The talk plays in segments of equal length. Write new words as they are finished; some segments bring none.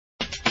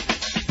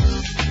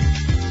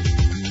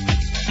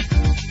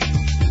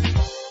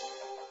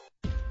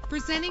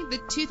Presenting the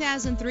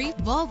 2003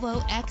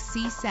 Volvo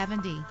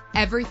XC70.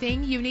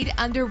 Everything you need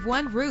under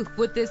one roof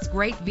with this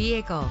great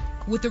vehicle.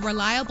 With a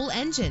reliable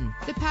engine,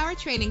 the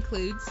powertrain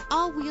includes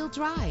all-wheel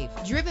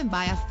drive, driven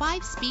by a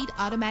 5-speed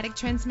automatic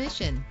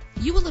transmission.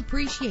 You will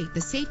appreciate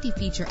the safety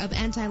feature of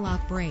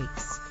anti-lock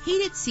brakes.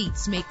 Heated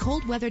seats make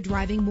cold weather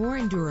driving more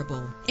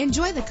endurable.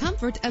 Enjoy the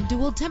comfort of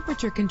dual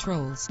temperature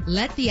controls.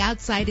 Let the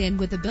outside in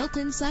with a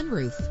built-in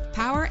sunroof.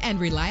 Power and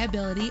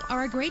reliability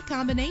are a great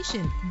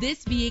combination.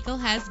 This vehicle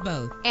has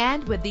both.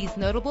 And with these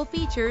notable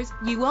features,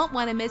 you won't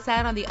want to miss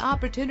out on the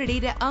opportunity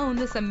to own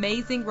this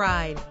amazing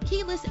ride.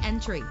 Keyless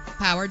entry,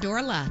 power door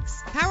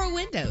locks, power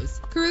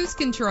windows, cruise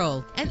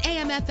control, an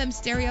AM/FM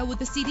stereo with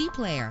a CD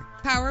player,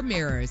 power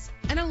mirrors,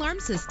 an alarm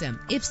system.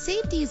 If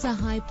safety is a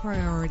high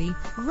priority,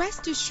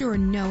 rest assured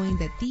knowing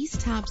that these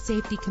top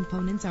safety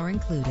components are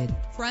included.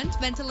 Front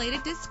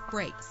ventilated disc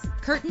brakes,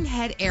 curtain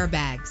head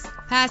airbags,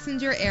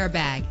 passenger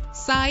airbag,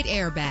 side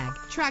airbag,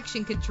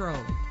 traction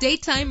control,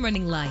 daytime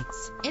running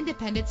lights,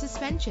 independent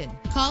suspension.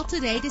 Call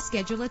today to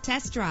schedule a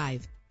test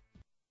drive.